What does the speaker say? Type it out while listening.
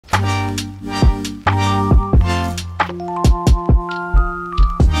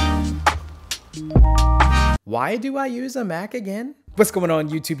Why do I use a Mac again? What's going on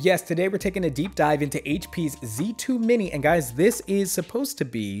YouTube? Yes, today we're taking a deep dive into HP's Z2 Mini, and guys, this is supposed to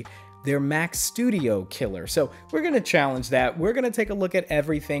be their Mac Studio killer. So we're gonna challenge that. We're gonna take a look at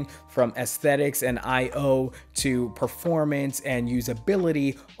everything from aesthetics and I/O to performance and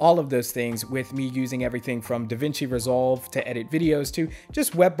usability, all of those things, with me using everything from DaVinci Resolve to edit videos to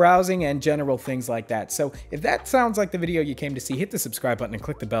just web browsing and general things like that. So if that sounds like the video you came to see, hit the subscribe button and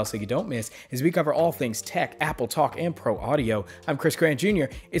click the bell so you don't miss, as we cover all things tech, Apple Talk, and Pro Audio. I'm Chris Grant Jr.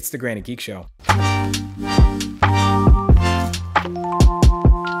 It's the Granite Geek Show.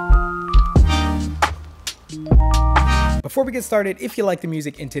 Before we get started, if you like the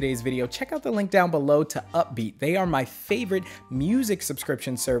music in today's video, check out the link down below to UppBeat. They are my favorite music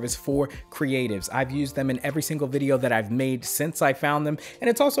subscription service for creatives. I've used them in every single video that I've made since I found them, and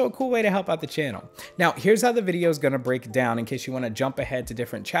it's also a cool way to help out the channel. Now, here's how the video is going to break down. In case you want to jump ahead to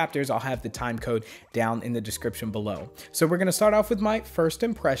different chapters, I'll have the time code down in the description below. So we're going to start off with my first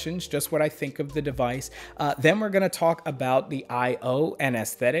impressions, just what I think of the device. Then we're going to talk about the I/O and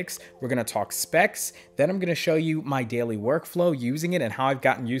aesthetics. We're going to talk specs. Then I'm going to show you my daily workflow using it and how I've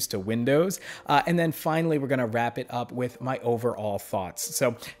gotten used to Windows. And then finally, we're going to wrap it up with my overall thoughts.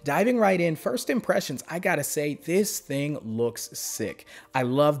 So diving right in, first impressions, I got to say this thing looks sick. I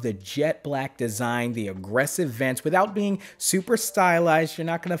love the jet black design, the aggressive vents without being super stylized. You're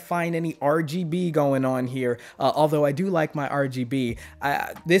not going to find any RGB going on here. Although I do like my RGB.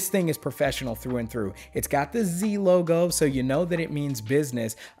 This thing is professional through and through. It's got the Z logo, so you know that it means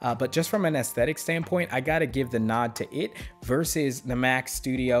business. But just from an aesthetic standpoint, I got to give the nod to it versus the Mac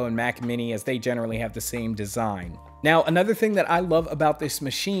Studio and Mac Mini, as they generally have the same design. Now, another thing that I love about this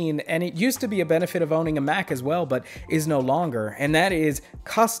machine, and it used to be a benefit of owning a Mac as well, but is no longer, and that is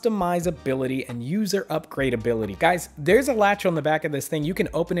customizability and user upgradability. Guys, there's a latch on the back of this thing. You can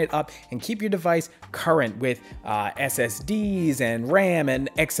open it up and keep your device current with SSDs and RAM and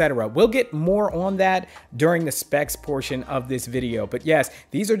etc. We'll get more on that during the specs portion of this video. But yes,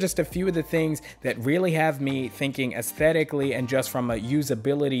 these are just a few of the things that really have me thinking aesthetically and just from a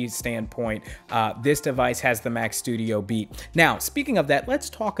usability standpoint, this device has the Mac Studio beat. Now, speaking of that, let's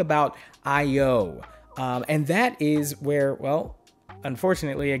talk about I/O. And that is where, well,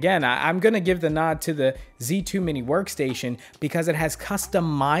 unfortunately, again, I'm going to give the nod to the Z2 Mini workstation because it has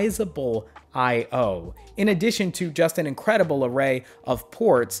customizable I/O, in addition to just an incredible array of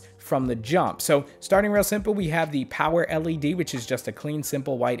ports from the jump. So starting real simple, we have the power LED, which is just a clean,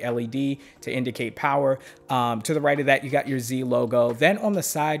 simple white LED to indicate power. To the right of that, you got your Z logo. Then on the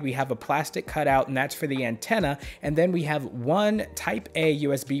side, we have a plastic cutout, and that's for the antenna. And then we have one Type A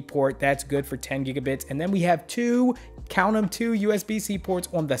USB port that's good for 10 gigabits. And then we have two, count them, two USB-C ports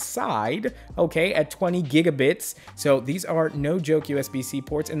on the side, okay, at 20 gigabits. So these are no joke USB-C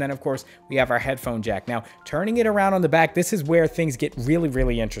ports. And then of course, we have our headphone jack. Now, turning it around on the back, this is where things get really,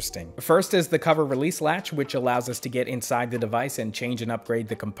 really interesting. First is the cover release latch, which allows us to get inside the device and change and upgrade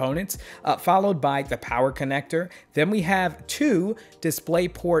the components, followed by the power connector. Then we have two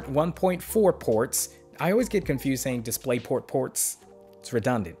DisplayPort 1.4 ports. I always get confused saying DisplayPort ports. It's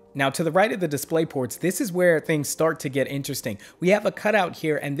redundant. Now, to the right of the display ports, this is where things start to get interesting. We have a cutout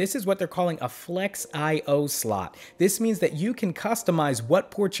here, and this is what they're calling a Flex I/O slot. This means that you can customize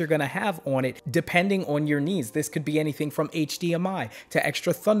what ports you're gonna have on it depending on your needs. This could be anything from HDMI to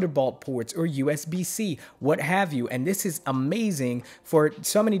extra Thunderbolt ports or USB-C, what have you. And this is amazing for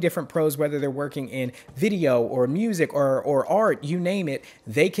so many different pros, whether they're working in video or music or art, you name it,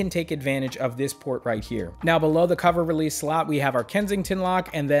 they can take advantage of this port right here. Now, below the cover release slot, we have our Kensington lock,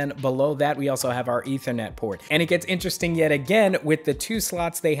 and then below that, we also have our Ethernet port. And it gets interesting yet again with the two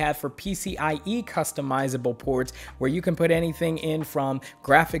slots they have for PCIe customizable ports, where you can put anything in from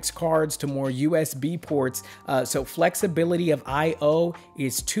graphics cards to more USB ports. So flexibility of I/O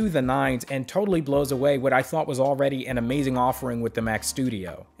is to the nines and totally blows away what I thought was already an amazing offering with the Mac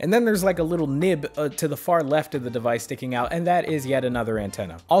Studio. And then there's like a little nib to the far left of the device sticking out, and that is yet another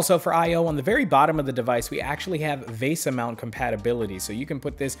antenna. Also for I/O, on the very bottom of the device, we actually have VESA mount compatibility. So you can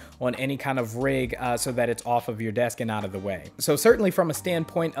put this on any kind of rig so that it's off of your desk and out of the way. So certainly from a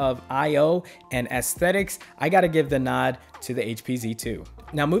standpoint of I/O and aesthetics, I gotta give the nod to the HP Z2.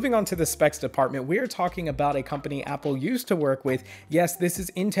 Now, moving on to the specs department, we're talking about a company Apple used to work with. Yes, this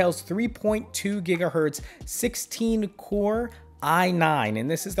is Intel's 3.2 gigahertz 16 core i9, and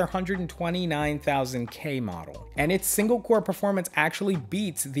this is their 129,000K model. And its single core performance actually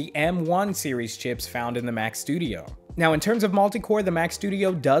beats the M1 series chips found in the Mac Studio. Now, in terms of multi-core, the Mac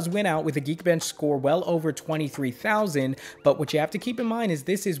Studio does win out with a Geekbench score well over 23,000, but what you have to keep in mind is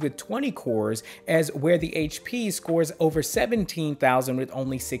this is with 20 cores, as where the HP scores over 17,000 with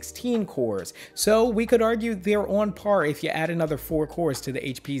only 16 cores. So we could argue they're on par if you add another 4 cores to the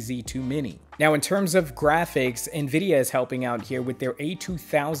HP Z2 Mini. Now, in terms of graphics, NVIDIA is helping out here with their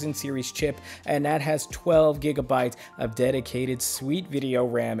A2000 series chip, and that has 12 gigabytes of dedicated sweet video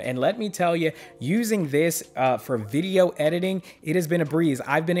RAM. And let me tell you, using this for video editing, it has been a breeze.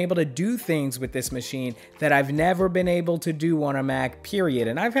 I've been able to do things with this machine that I've never been able to do on a Mac, period.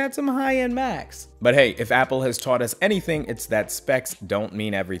 And I've had some high-end Macs. But hey, if Apple has taught us anything, it's that specs don't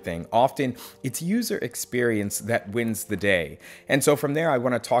mean everything. Often, it's user experience that wins the day. And so from there, I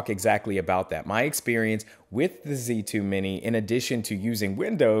want to talk exactly about that. My experience with the Z2 Mini, in addition to using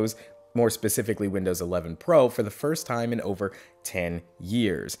Windows, more specifically Windows 11 Pro, for the first time in over 10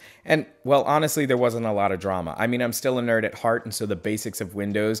 years. And well, honestly, there wasn't a lot of drama. I mean, I'm still a nerd at heart, and so the basics of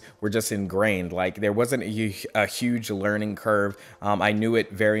Windows were just ingrained. Like, there wasn't a huge learning curve. I knew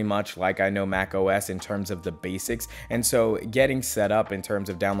it very much like I know Mac OS in terms of the basics. And so getting set up in terms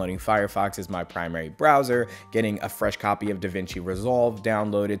of downloading Firefox as my primary browser, getting a fresh copy of DaVinci Resolve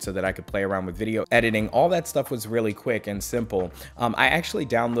downloaded so that I could play around with video editing, all that stuff was really quick and simple. I actually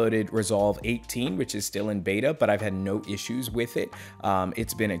downloaded Resolve 18, which is still in beta, but I've had no issues with it.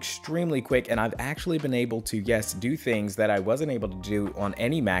 It's been extremely quick, and I've actually been able to, yes, do things that I wasn't able to do on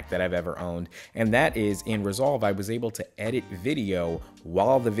any Mac that I've ever owned. And that is, in Resolve, I was able to edit video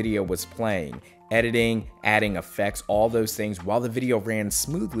while the video was playing. Editing, adding effects, all those things while the video ran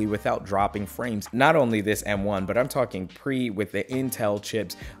smoothly without dropping frames. Not only this M1, but I'm talking pre with the Intel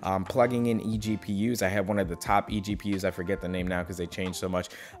chips, plugging in eGPUs. I have one of the top eGPUs, I forget the name now because they changed so much,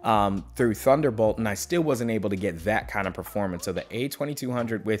 through Thunderbolt, and I still wasn't able to get that kind of performance. So the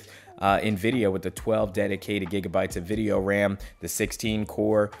A2200 with NVIDIA with the 12 dedicated gigabytes of video RAM, the 16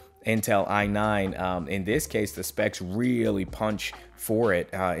 core Intel i9, in this case, the specs really punch for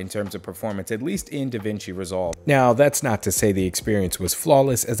it in terms of performance, at least in DaVinci Resolve. Now, that's not to say the experience was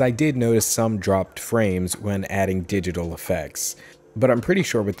flawless, as I did notice some dropped frames when adding digital effects. But I'm pretty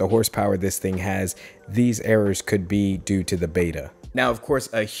sure with the horsepower this thing has, these errors could be due to the beta. Now, of course,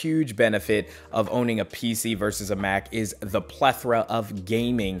 a huge benefit of owning a PC versus a Mac is the plethora of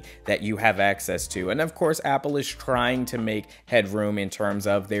gaming that you have access to. And of course, Apple is trying to make headroom in terms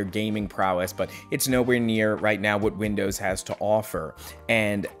of their gaming prowess, but it's nowhere near right now what Windows has to offer.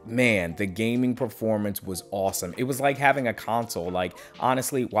 And man, the gaming performance was awesome. It was like having a console. Like,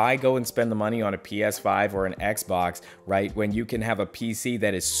 honestly, why go and spend the money on a PS5 or an Xbox, right, when you can have a PC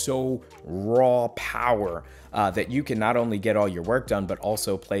that is so raw power that you can not only get all your work done, but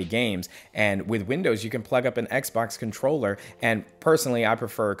also play games. And with Windows, you can plug up an Xbox controller. And personally, I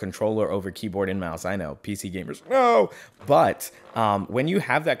prefer a controller over keyboard and mouse. I know, PC gamers, no. But when you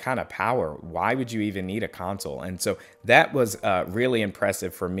have that kind of power, why would you even need a console? And so that was really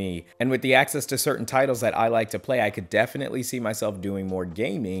impressive for me. And with the access to certain titles that I like to play, I could definitely see myself doing more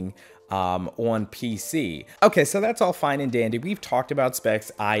gaming on PC. Okay, so that's all fine and dandy. We've talked about specs,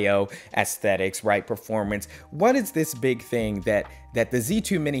 I/O, aesthetics, right, performance. What is this big thing that the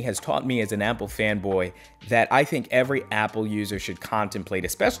Z2 Mini has taught me as an Apple fanboy that I think every Apple user should contemplate,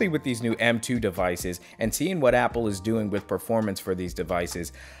 especially with these new M2 devices and seeing what Apple is doing with performance for these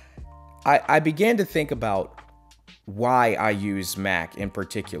devices? I began to think about why I use Mac in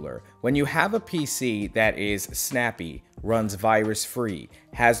particular. When you have a PC that is snappy, runs virus-free,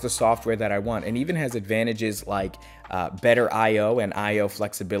 has the software that I want, and even has advantages like better I/O and I/O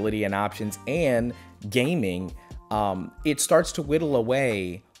flexibility and options and gaming, it starts to whittle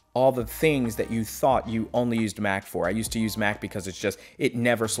away all the things that you thought you only used Mac for. I used to use Mac because it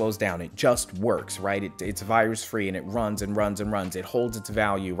never slows down. It just works, right? It's virus-free and it runs and runs and runs. It holds its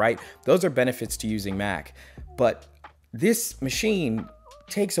value, right? Those are benefits to using Mac. But this machine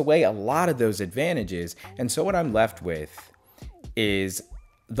takes away a lot of those advantages. And so what I'm left with is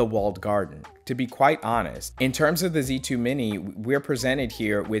the walled garden. To be quite honest, in terms of the Z2 Mini, we're presented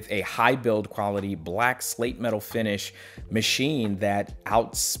here with a high build quality black slate metal finish machine that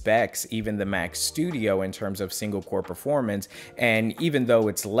outspecs even the Mac Studio in terms of single core performance. And even though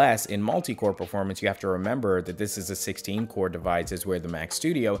it's less in multi-core performance, you have to remember that this is a 16 core device, is where the Mac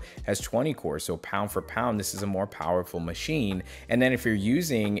Studio has 20 cores. So pound for pound, this is a more powerful machine. And then if you're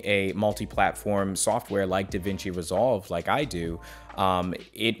using a multi-platform software like DaVinci Resolve, like I do,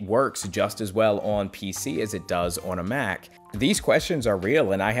 it works just as well well on PC as it does on a Mac? These questions are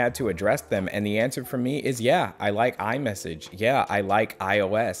real and I had to address them, and the answer for me is yeah, I like iMessage. Yeah, I like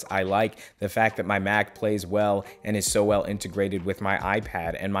iOS. I like the fact that my Mac plays well and is so well integrated with my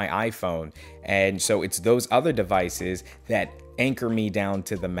iPad and my iPhone. And so it's those other devices that anchor me down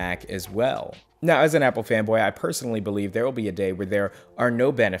to the Mac as well. Now, as an Apple fanboy, I personally believe there will be a day where there are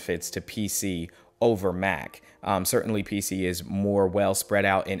no benefits to PC over Mac. Certainly PC is more well spread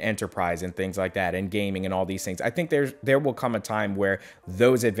out in enterprise and things like that, and gaming and all these things. I think there will come a time where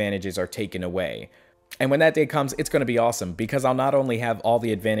those advantages are taken away. And when that day comes, it's going to be awesome because I'll not only have all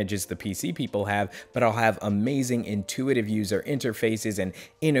the advantages the PC people have, but I'll have amazing intuitive user interfaces and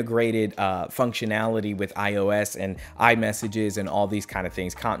integrated functionality with iOS and iMessages and all these kind of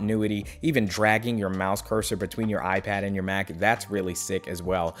things, continuity, even dragging your mouse cursor between your iPad and your Mac. That's really sick as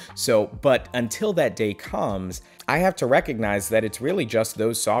well. So, but until that day comes, I have to recognize that it's really just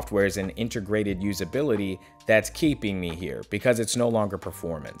those softwares and integrated usability that's keeping me here because it's no longer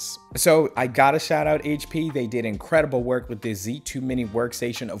performance. So I gotta shout out HP. They did incredible work with this Z2 Mini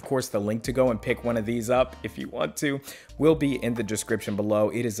workstation. Of course, the link to go and pick one of these up if you want to will be in the description below.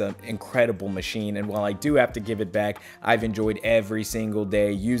 It is an incredible machine, and while I do have to give it back, I've enjoyed every single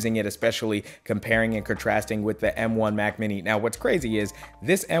day using it, especially comparing and contrasting with the M1 Mac Mini. Now, what's crazy is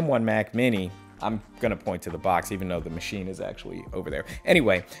this M1 Mac Mini, I'm gonna point to the box even though the machine is actually over there.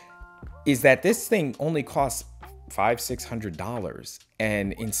 Anyway, is that this thing only costs $500–600,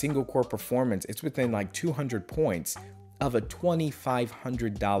 and in single core performance, it's within like 200 points of a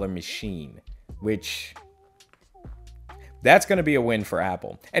 $2,500 machine, which that's going to be a win for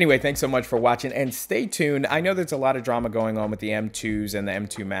Apple. Anyway, thanks so much for watching, and stay tuned. I know there's a lot of drama going on with the M2s and the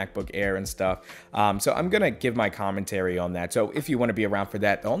M2 MacBook Air and stuff. So I'm going to give my commentary on that. So if you want to be around for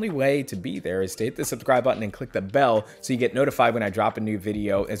that, the only way to be there is to hit the subscribe button and click the bell so you get notified when I drop a new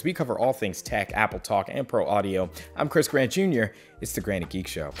video, as we cover all things tech, Apple Talk, and Pro Audio. I'm Chris Grant Jr. It's the Granite Geek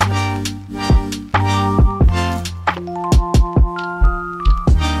Show.